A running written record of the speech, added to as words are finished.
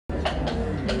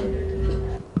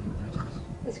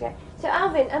ago. So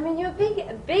Alvin, I mean, you're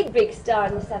a big star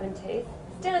in the 70s.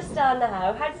 Still a star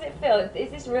now. How does it feel?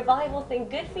 Is this revival thing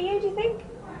good for you, do you think?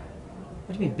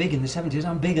 What do you mean big in the 70s?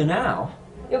 I'm bigger now.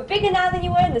 You're bigger now than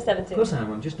you were in the 70s? Of course I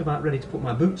am. I'm just about ready to put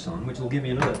my boots on, which will give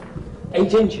me another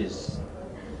 8 inches.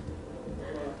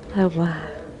 Oh, wow.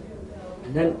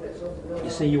 And then, you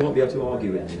see, you won't be able to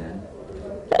argue with me then.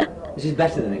 This is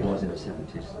better than it was in the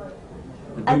 70s.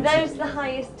 Are those the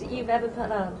highest you've ever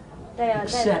put on? They are.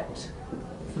 Except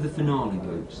for the finale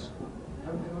boots.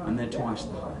 And they're twice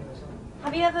the height.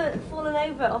 Have you ever fallen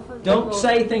over off of... Don't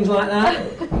say things like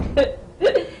that!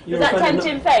 Is that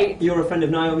tempting fate? You're a friend of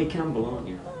Naomi Campbell, aren't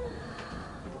you?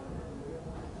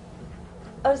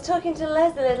 I was talking to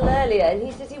Les a little earlier, and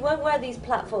he says he won't wear these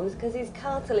platforms because his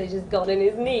cartilage has gone in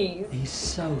his knees. He's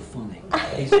so funny.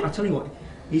 I tell you what,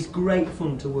 he's great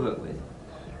fun to work with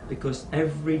because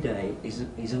every day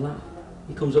he's a laugh.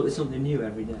 He comes up with something new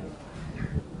every day.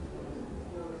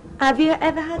 Have you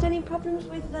ever had any problems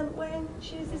with wearing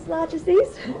shoes as large as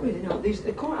these? Not really, no.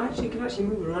 They're quite actually, you can actually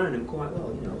move around in them quite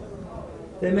well, you know.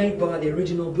 They're made by the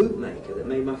original bootmaker that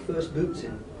made my first boots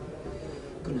in,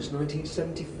 goodness,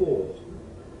 1974.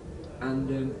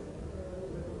 And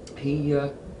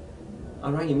I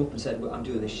rang him up and said, well, I'm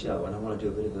doing this show and I want to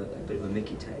do a bit of a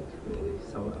Mickey take, really.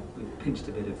 So we pinched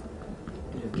a bit of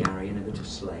Gary and a bit of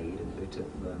Slade and a bit of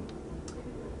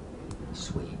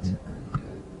Sweet and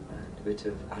a bit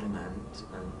of Adamant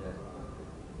and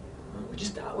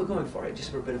we're going for it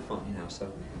just for a bit of fun, you know.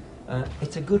 So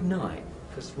it's a good night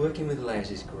because working with Les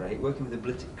is great. Working with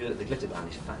the glitter band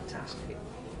is fantastic.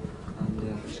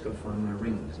 And I've just got to find my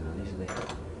rings now. These are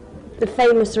the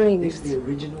famous rings. These are the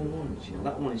original ones, you know.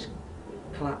 That one is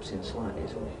collapsing slightly,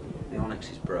 the onyx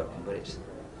is broken, but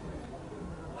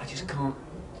I just can't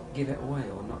give it away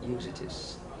or not use it.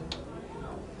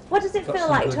 What does it feel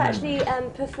like to actually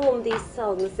perform these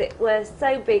songs that were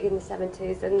so big in the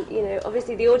 70s, and you know,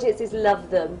 obviously the audiences love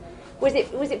them? Was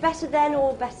it better then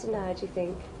or better now, do you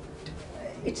think?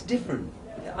 It's different.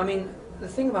 I mean, the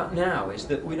thing about now is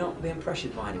that we're not being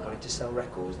pressured by anybody to sell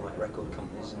records like record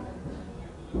companies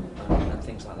and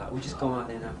things like that. We just go out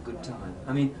there and have a good time.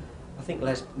 I mean, I think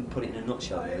Les put it in a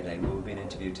nutshell the other day when we were being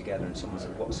interviewed together, and someone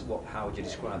said, how would you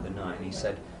describe the night? And he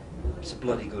said, it's a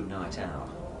bloody good night out.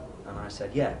 And I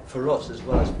said, yeah, for us as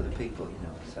well as for the people, you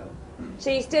know. So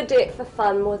you still do it for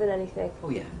fun more than anything? Oh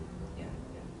yeah,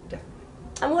 definitely.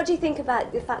 And what do you think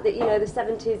about the fact that, you know, the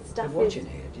 70s stuff is... They're watching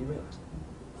here, do you realise?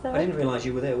 I didn't realise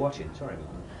you were there watching, sorry about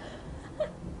that.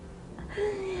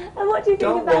 And what do you think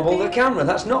Don't about wobble the camera,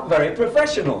 that's not very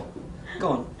professional. Go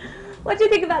on. What do you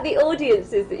think about the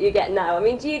audiences that you get now? I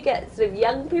mean, do you get sort of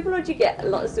young people, or do you get a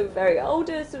lot of sort of very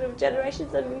older sort of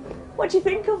generations? I mean, what do you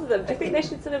think of them? Do you think they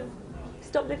should sort of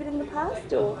stop living in the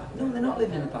past, or...? No, they're not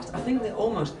living in the past. I think that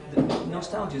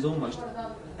nostalgia is almost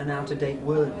an out-of-date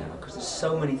word now, because there's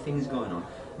so many things going on.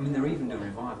 I mean, they're even doing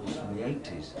revivals from the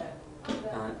 80s.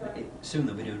 Soon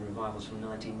they'll be doing revivals from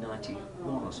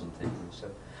 1991 or something.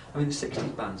 So, I mean, the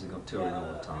 60s bands have got touring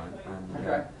all the time,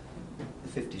 and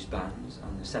the 50s bands,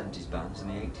 and the 70s bands,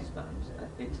 and the 80s bands.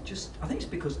 It's just, I think it's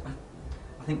because,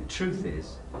 I think the truth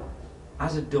is,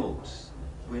 as adults,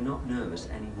 we're not nervous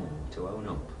anymore to own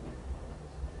up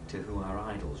to who our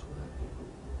idols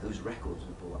were, whose records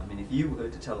we bought. I mean, if you were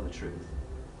to tell the truth,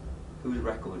 whose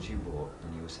records you bought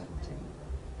when you were 17?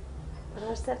 When I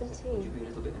was 17. Would you be a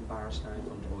little bit embarrassed now in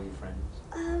front of all your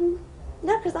friends?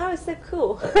 No, because I was so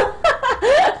cool.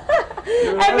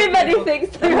 Everybody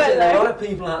thinks they were there. There are a lot of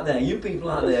people out there, you people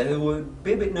out there, who would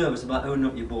be a bit nervous about owning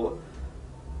up you bought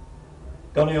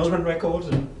Donny Osmond records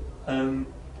and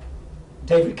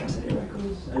David Cassidy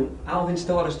records and Alvin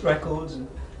Stardust records,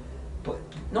 but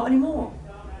not anymore.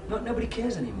 Nobody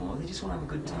cares anymore. They just want to have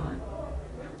a good time.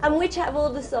 And which out of all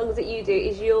the songs that you do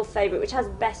is your favourite? Which has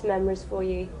best memories for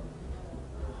you?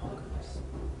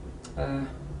 I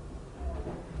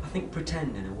think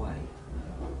Pretend in a way,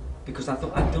 because I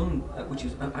thought I'd done, which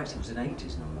was actually was an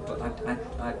 80s number, but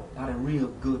I had a real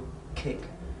good kick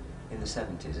in the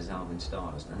 70s as Alvin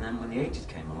Stardust, and then when the 80s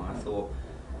came along, I thought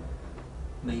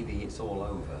maybe it's all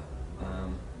over.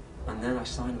 And then I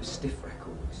signed with Stiff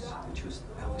Records, which was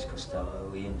Elvis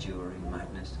Costello, Ian Dury,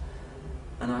 Magnus,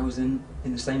 and I was in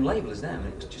the same label as them,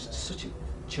 and it was just such a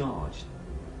charge.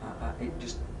 It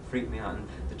just freaked me out, and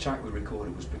the track we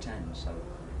recorded was Pretend, so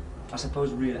I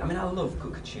suppose really, I mean, I love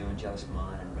Cuckoo and Jealous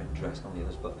Mine and Red Dress and all the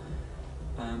others, but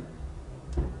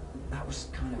that was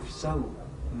kind of so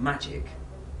magic,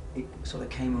 it sort of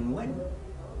came and went.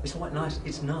 It's quite nice,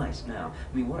 it's nice now.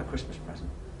 I mean, what a Christmas present.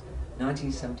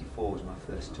 1974 was my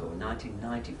first tour,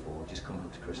 1994, just coming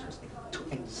up to Christmas. It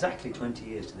took exactly 20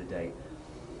 years to the date.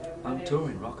 I'm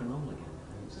touring rock and roll again.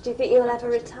 Do you think you'll ever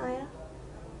retire?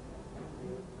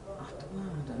 I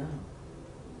don't know.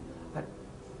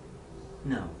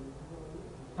 No.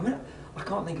 I mean, I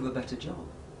can't think of a better job.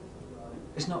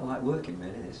 It's not like working,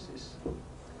 really. It's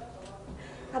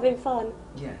Having fun?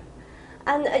 Yeah.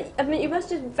 And I mean, you must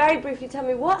just very briefly tell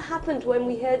me what happened when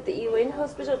we heard that you were in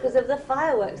hospital because of the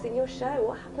fireworks in your show.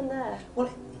 What happened there? Well,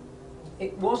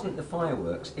 it wasn't the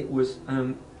fireworks. It was,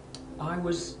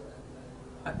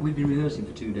 we'd been rehearsing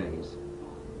for 2 days,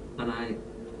 and I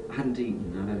hadn't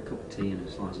eaten. I'd had a cup of tea and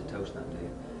a slice of toast that day.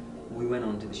 We went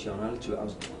on to the show, and I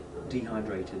was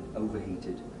dehydrated,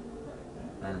 overheated,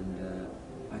 and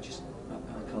I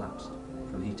collapsed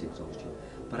from heat exhaustion.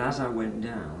 But as I went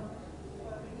down,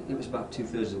 it was about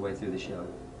 2/3 of the way through the show,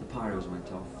 the pyros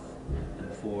went off,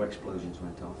 and 4 explosions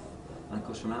went off. And of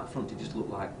course from out front it just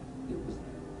looked like it was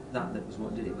that was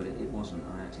what did it, but it wasn't.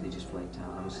 I actually just flaked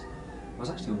out. I was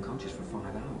actually unconscious for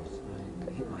 5 hours.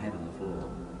 I hit my head on the floor,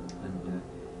 and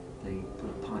they put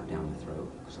a pipe down my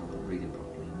throat because I wasn't breathing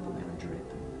properly, and put me on a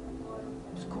drip.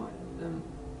 It was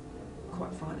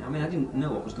quite frightening. I mean, I didn't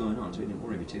know what was going on, so it didn't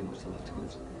worry me too much till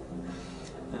afterwards.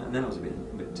 And then I was a bit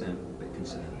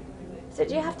concerned. So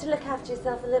do you have to look after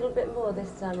yourself a little bit more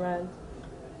this time round?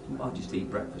 I'll just eat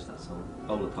breakfast, that's all.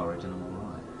 Bowl of porridge and I'm all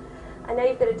right. I know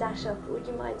you've got to dash off, but would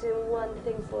you mind doing one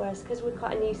thing for us? Because we're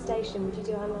quite a new station. Would you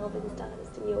do I'm Alvin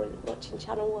Stardust and you're watching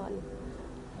Channel 1?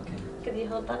 Okay. Can you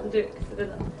hold that and do it?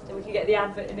 And we can get the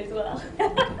advert in as well.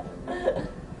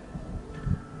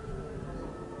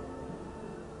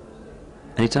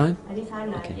 Anytime?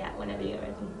 Anytime now, Okay. yeah, whenever you're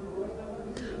ready.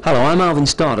 Hello, I'm Alvin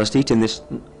Stardust eating this...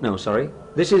 No, sorry.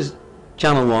 This is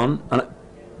Channel 1. And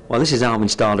well, this is Alvin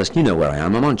Stardust. You know where I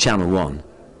am. I'm on Channel 1.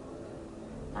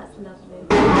 That's lovely.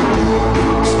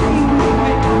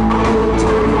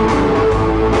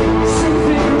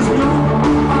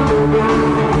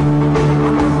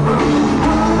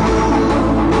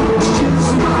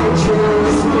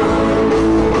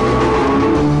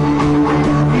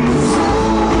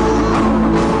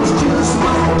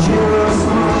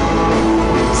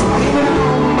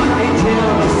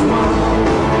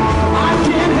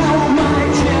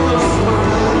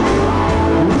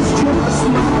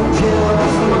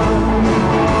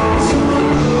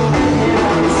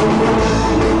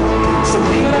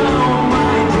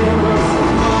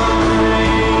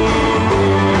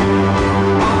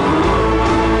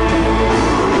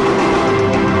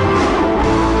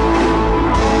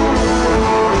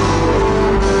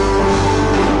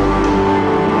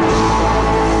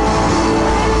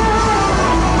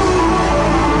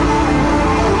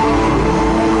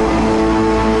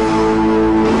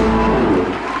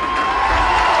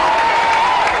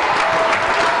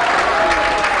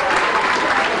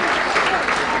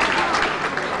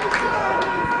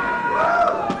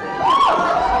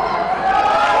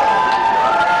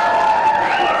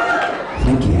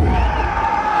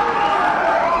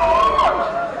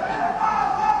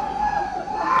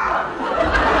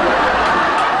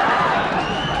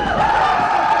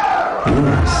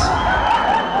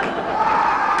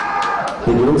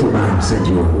 The guilty man said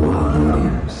you were a wild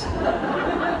audience.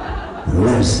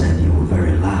 Les said you were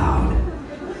very loud.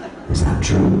 Is that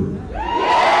true?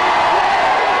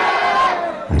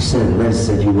 I said Les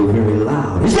said you were very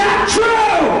loud. Is that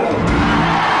true?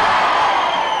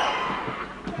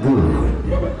 Good.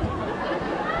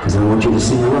 Because I want you to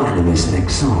sing a line in this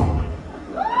next song.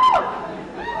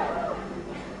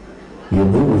 You'll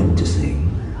know when to sing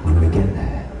when we get there.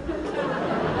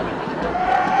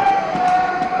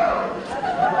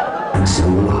 And so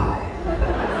will I.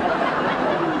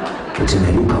 It's an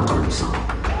Eddie Cochran song.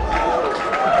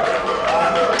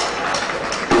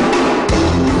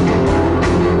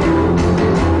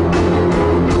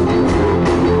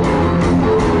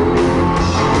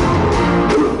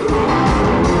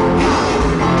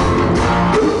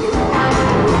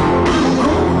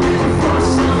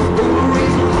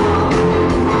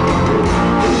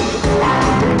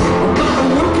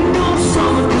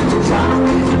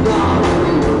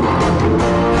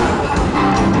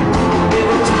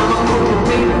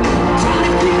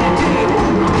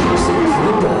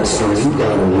 So you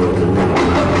gotta